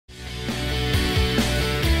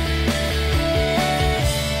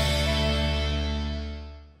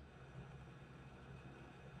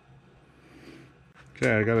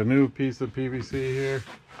Okay, I got a new piece of PVC here.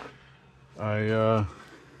 I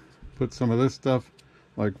put some of this stuff,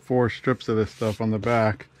 like 4 strips of this stuff on the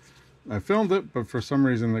back. I filmed it, but for some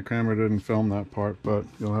reason the camera didn't film that part, but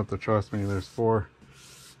you'll have to trust me. There's 4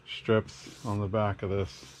 strips on the back of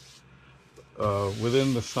this.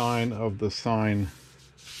 Within the sign of the sign.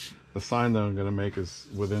 The sign that I'm going to make is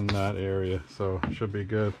within that area, so it should be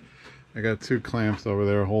good. I got 2 clamps over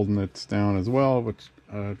there holding it down as well, which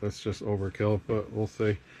that's just overkill, but we'll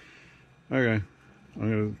see. Okay,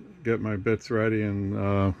 I'm going to get my bits ready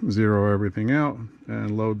and zero everything out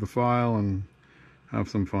and load the file and have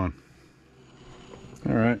some fun.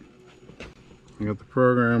 Alright, I got the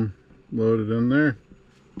program loaded in there,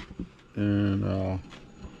 and I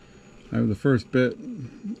have the first bit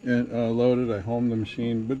loaded. I homed the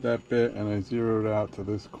machine with that bit and I zeroed out to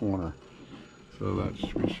this corner. So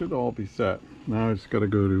that we should all be set. Now I just got to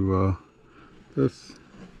go to this.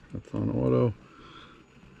 That's on auto.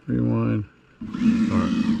 Rewind.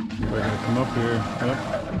 Alright. If I can come up here.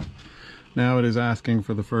 Yep. Now it is asking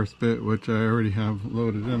for the first bit, which I already have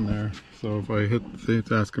loaded in there. So if I hit, see,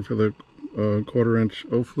 it's asking for the 1/4 inch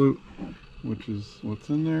O flute, which is what's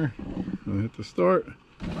in there. I hit the start.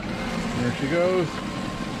 There she goes.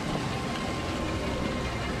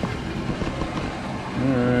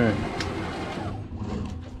 Alright.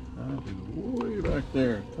 That is way back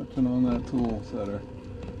there, touching on that tool setter.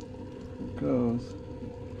 It goes.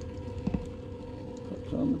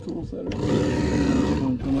 Touch on the tool setter.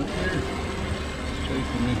 Don't come up here. It's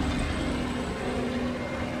chasing me.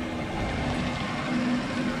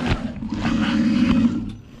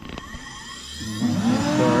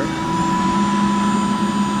 Start.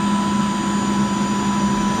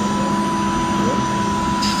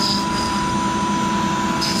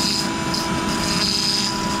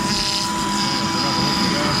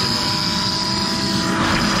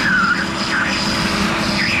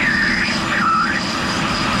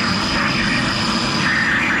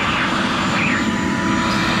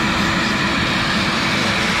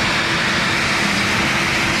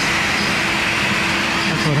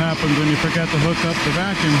 What happens when you forget to hook up the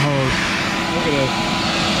vacuum hose. Look at this.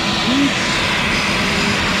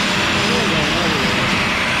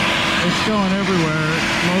 It's going everywhere,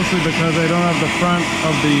 mostly because I don't have the front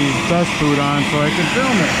of the dust boot on so I can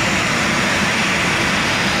film it.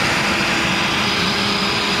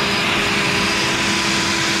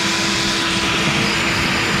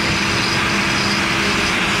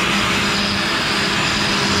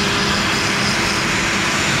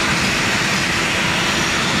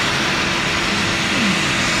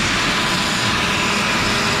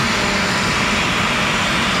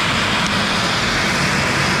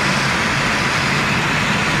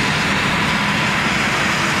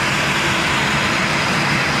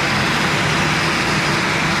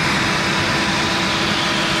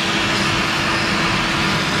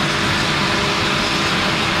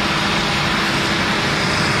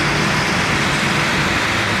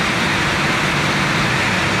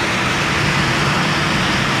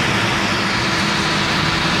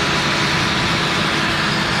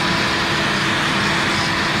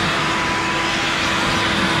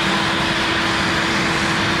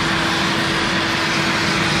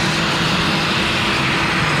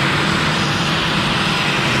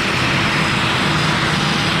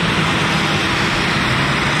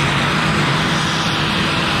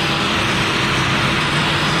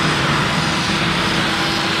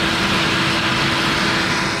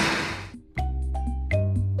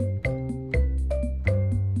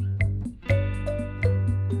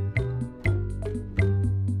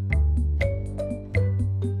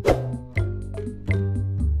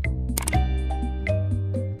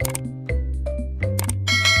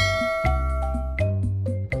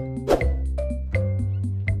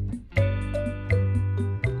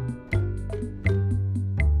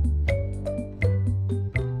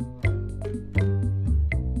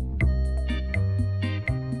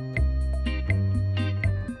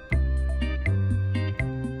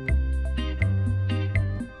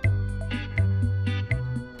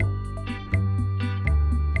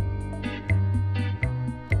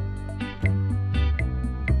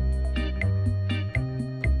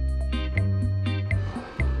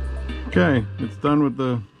 Okay, it's done with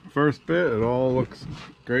the first bit. It all looks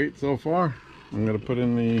great so far. I'm going to put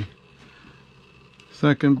in the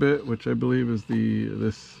second bit, which I believe is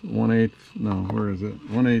this 1/8, no, where is it?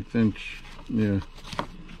 1/8 inch, yeah.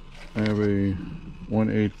 I have a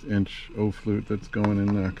 1/8 inch O flute that's going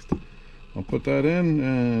in next. I'll put that in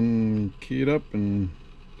and key it up and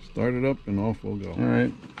start it up and off we'll go.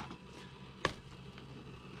 Alright.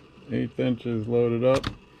 1/8 inches loaded up.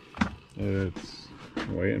 It's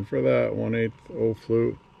Waiting for that 1/8 O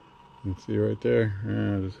flute. You can see right there.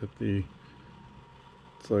 And just hit the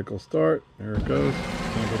cycle start. There it goes.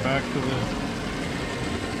 Gonna go back to the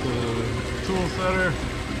tool setter.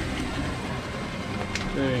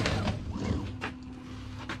 Okay.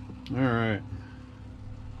 Alright.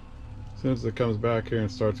 As soon as it comes back here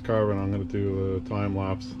and starts carving, I'm going to do the time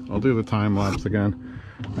lapse. I'll do the time lapse again.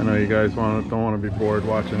 I know you guys don't want to be bored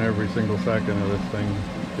watching every single second of this thing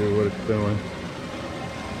do what it's doing.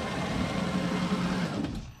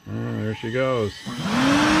 And there she goes.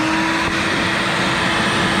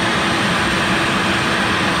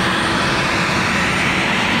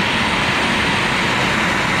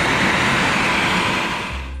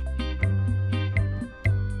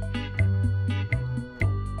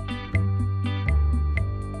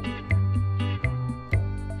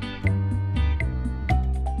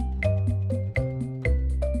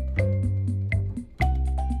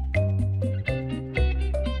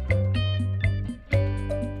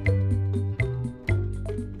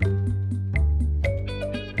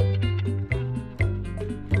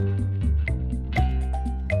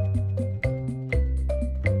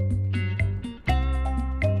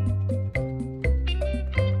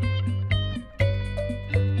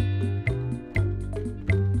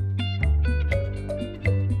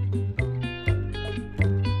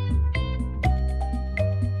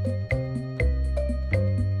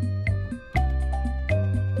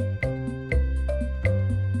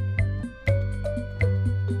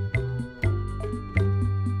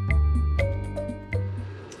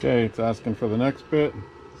 Okay, it's asking for the next bit.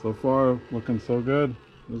 So far, looking so good.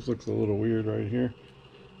 This looks a little weird right here,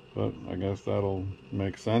 but I guess that'll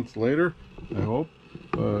make sense later, I hope.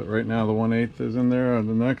 But right now the 1/8 is in there, and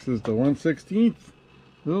the next is the 1/16.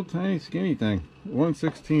 Little tiny skinny thing.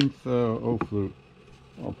 1/16 O flute.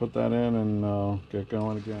 I'll put that in and get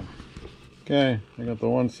going again. Okay, I got the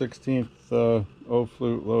 1/16 O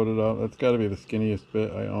flute loaded up. That's got to be the skinniest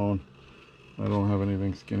bit I own. I don't have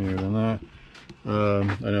anything skinnier than that.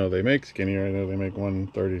 I know they make skinnier. I know they make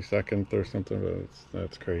 1/32 or something, but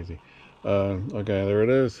that's crazy. Okay, there it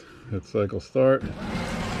is. Hit cycle start.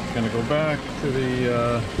 It's gonna go back to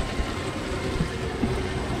the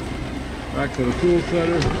tool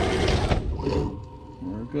setter.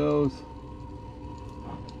 There it goes.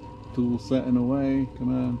 Tool setting away. Come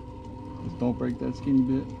on, just don't break that skinny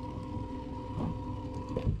bit.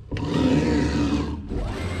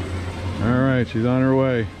 All right, she's on her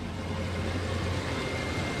way.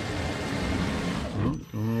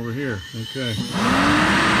 Going over here. Okay.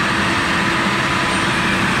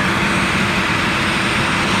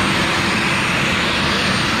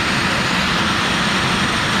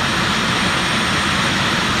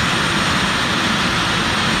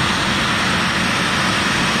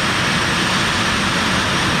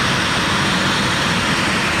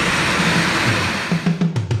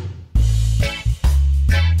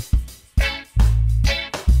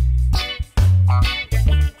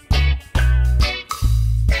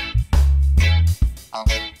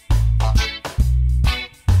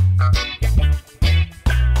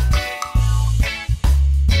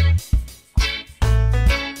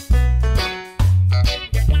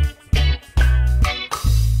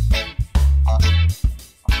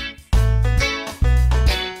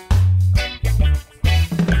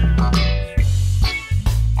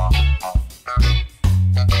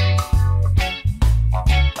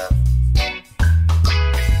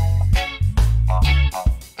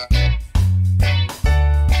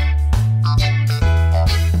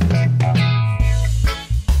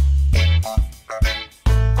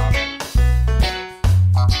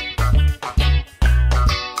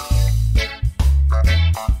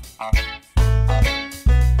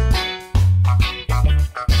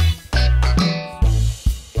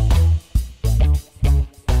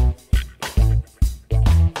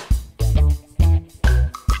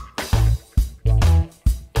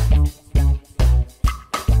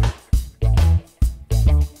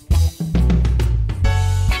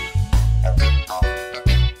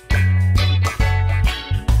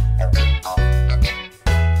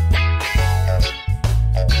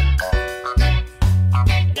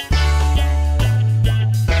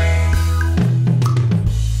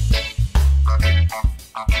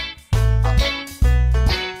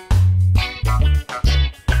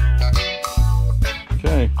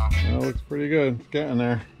 Pretty good. It's getting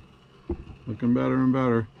there. Looking better and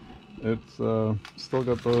better. It's still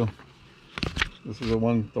got the, this is the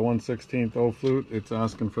 1/16 O flute. It's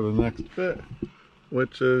asking for the next bit,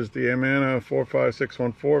 which is the Amana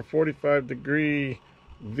 45614 45-degree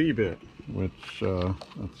V bit, which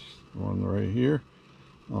that's the one right here.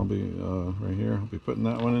 I'll be right here. I'll be putting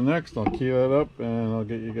that one in next. I'll key that up and I'll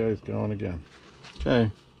get you guys going again.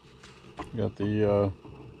 Okay, got the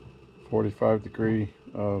 45-degree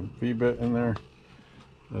V-bit in there.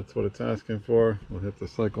 That's what it's asking for. We'll hit the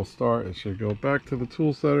cycle start. It should go back to the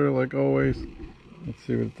tool setter like always. Let's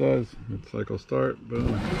see what it does. Hit cycle start,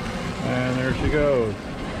 boom, and there she goes.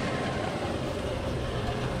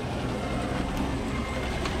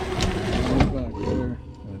 Back there,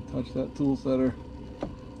 gotta touch that tool setter.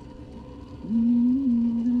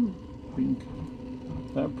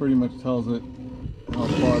 That pretty much tells it how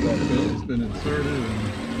far that bit has been inserted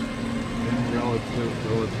and relative to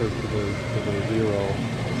the zero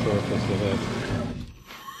surface of it.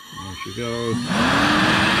 There she goes.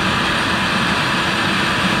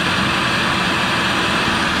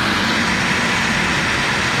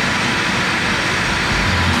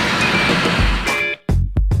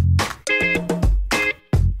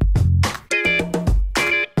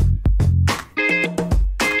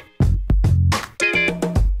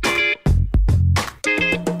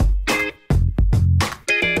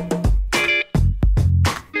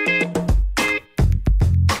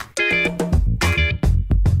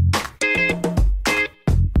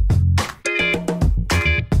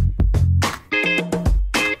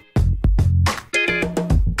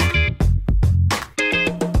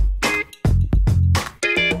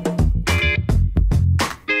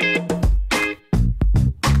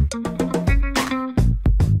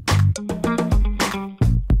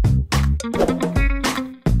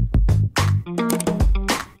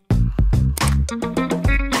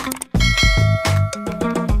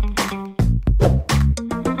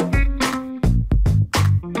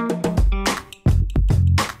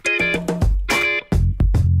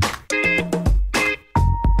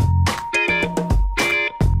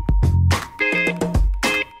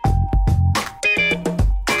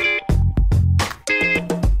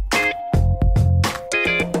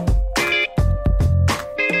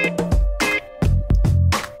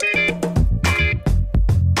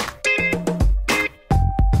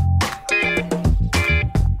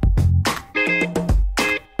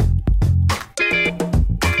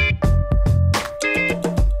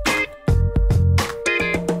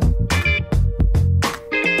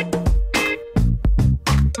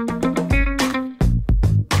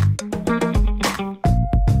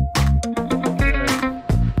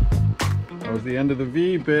 The end of the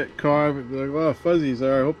V-bit carve. Like a lot of fuzzies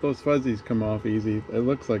there. I hope those fuzzies come off easy. It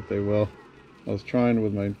looks like they will. I was trying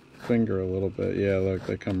with my finger a little bit. Yeah, look,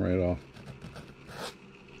 they come right off.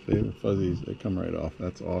 See the fuzzies, they come right off.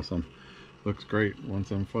 That's awesome. Looks great once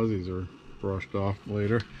them fuzzies are brushed off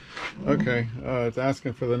later. Okay, it's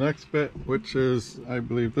asking for the next bit, which is, I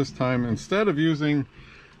believe this time, instead of using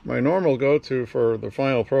my normal go-to for the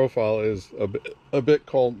final profile, is a bit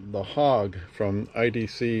called the Hog from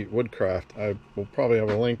IDC Woodcraft. I will probably have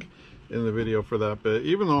a link in the video for that bit.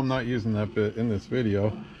 Even though I'm not using that bit in this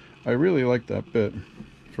video, I really like that bit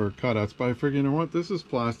for cutouts. But I figured, you know what, this is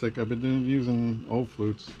plastic. I've been using O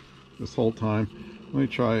flutes this whole time. Let me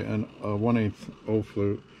try a 1/8 O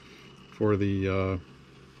flute for the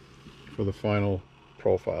final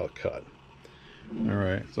profile cut. All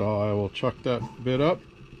right, so I will chuck that bit up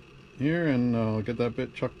here and I'll get that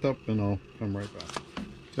bit chucked up and I'll come right back.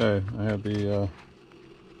 Okay, I had the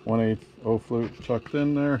 1/8 O flute chucked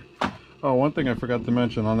in there. Oh, one thing I forgot to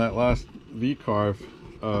mention on that last V-carve,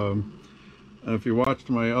 if you watched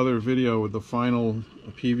my other video with the final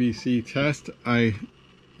PVC test, I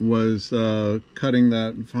was cutting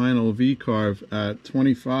that final V-carve at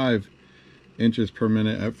 25 inches per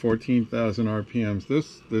minute at 14,000 RPMs.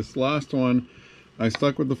 This last one, I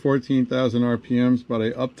stuck with the 14,000 RPMs, but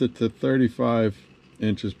I upped it to 35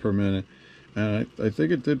 inches per minute. And I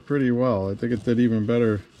think it did pretty well. I think it did even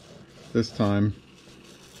better this time.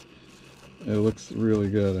 It looks really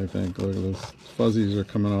good, I think. Look at those fuzzies are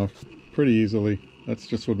coming off pretty easily. That's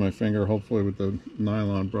just with my finger. Hopefully with the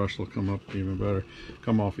nylon brush will come up even better.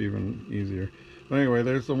 Come off even easier. But anyway,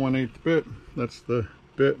 there's the 1/8 bit. That's the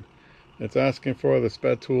bit it's asking for, the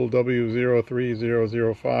SpeTool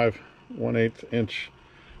W03005. 1/8 inch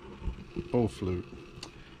O flute.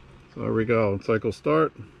 So there we go. Cycle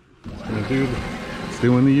start. It's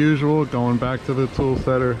doing the usual, going back to the tool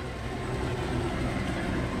setter.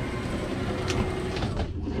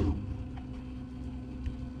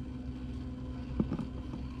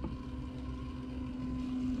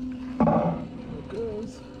 There it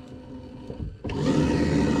goes. Here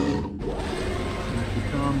she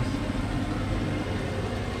comes.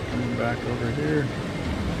 Coming back over here.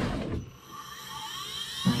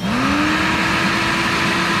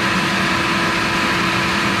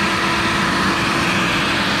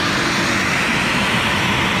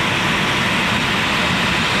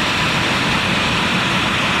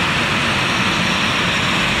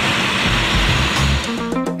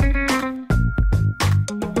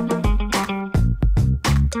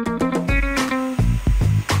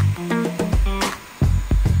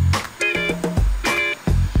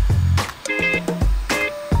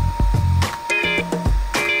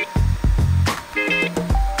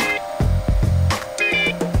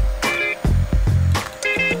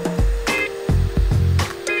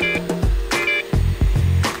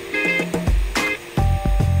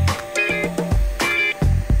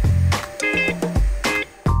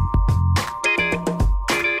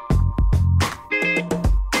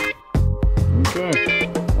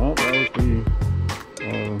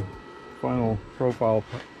 profile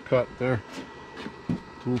cut there.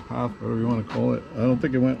 Tool path, whatever you want to call it. I don't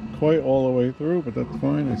think it went quite all the way through, but that's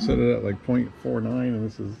fine. I set it at like 0.49, and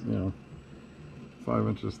this is, you know, 5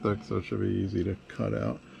 inches thick, so it should be easy to cut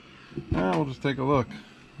out. Now we'll just take a look.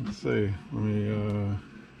 Let's see. Let me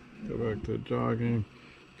go back to jogging.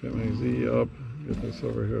 Get my Z up. Get this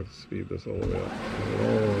over here. Speed this all the way up. Get it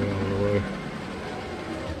all the way out of the way.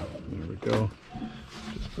 There we go.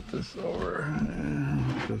 Just put this over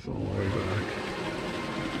and put this all the way back.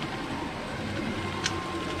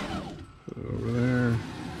 Put it over there.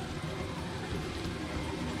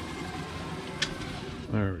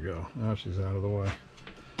 There we go. Now she's out of the way.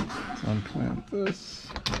 Let's unclamp this.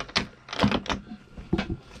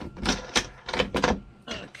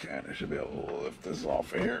 Okay, I should be able to lift this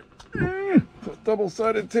off of here. This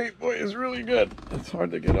double-sided tape, boy, is really good. It's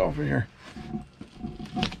hard to get off of here.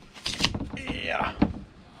 Yeah.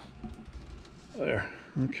 There.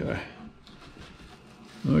 Okay.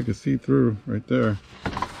 Well, I can see through right there.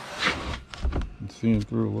 I'm seeing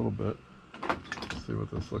through a little bit. Let's see what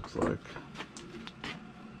this looks like.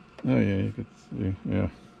 Oh yeah, you could see, yeah.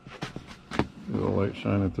 See the light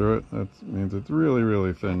shining through it. That means it's really,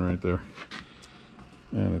 really thin right there.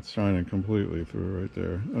 And it's shining completely through right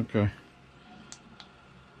there. Okay.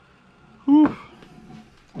 Whew.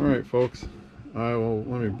 Alright folks. Let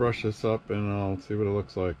me brush this up and I'll see what it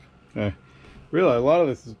looks like. Okay. Really, a lot of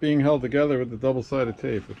this is being held together with the double-sided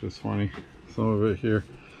tape, which is funny. Some of it here.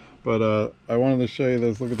 But I wanted to show you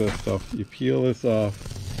this. Look at this stuff. You peel this off,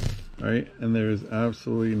 right? And there's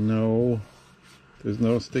absolutely there's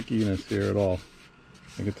no stickiness here at all.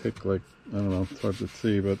 I could take, like, I don't know, it's hard to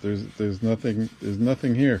see, but there's nothing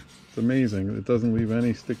here. It's amazing. It doesn't leave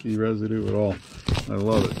any sticky residue at all. I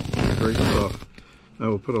love it. It's great stuff. I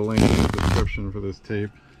will put a link in the description for this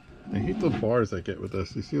tape. I hate the bars I get with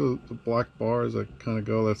this. You see the black bars that kind of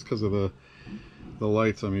go? That's because of the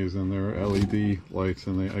lights I'm using. They're LED lights,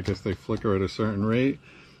 and I guess they flicker at a certain rate,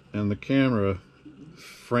 and the camera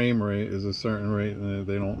frame rate is a certain rate, and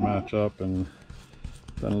they don't match up, and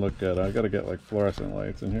doesn't look good. I gotta get like fluorescent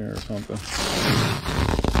lights in here or something.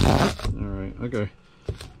 All right, okay.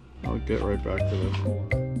 I'll get right back to this.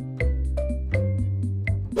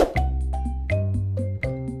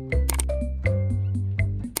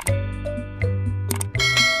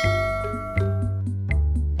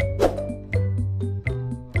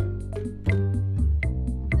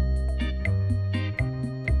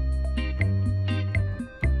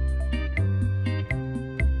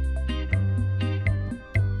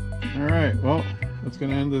 Alright, well, that's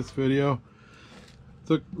going to end this video. It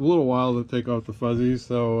took a little while to take off the fuzzies,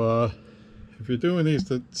 so if you're doing these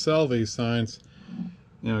to sell these signs,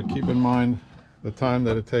 you know, keep in mind the time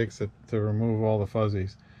that it takes to remove all the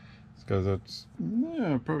fuzzies. Because it's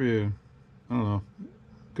probably, I don't know,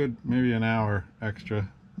 good, maybe an hour extra.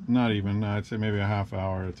 Not even, I'd say maybe a half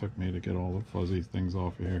hour it took me to get all the fuzzy things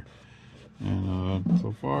off of here. And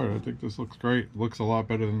so far, I think this looks great. It looks a lot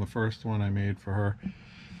better than the first one I made for her.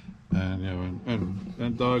 And you know,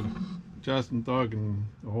 and Doug, Jess and Doug and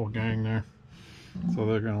the whole gang there, so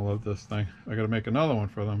they're gonna love this thing. I gotta make another one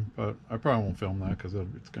for them, but I probably won't film that because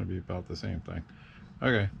it's gonna be about the same thing.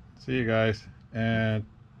 Okay, see you guys, and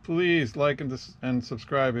please like and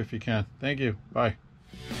subscribe if you can. Thank you. Bye.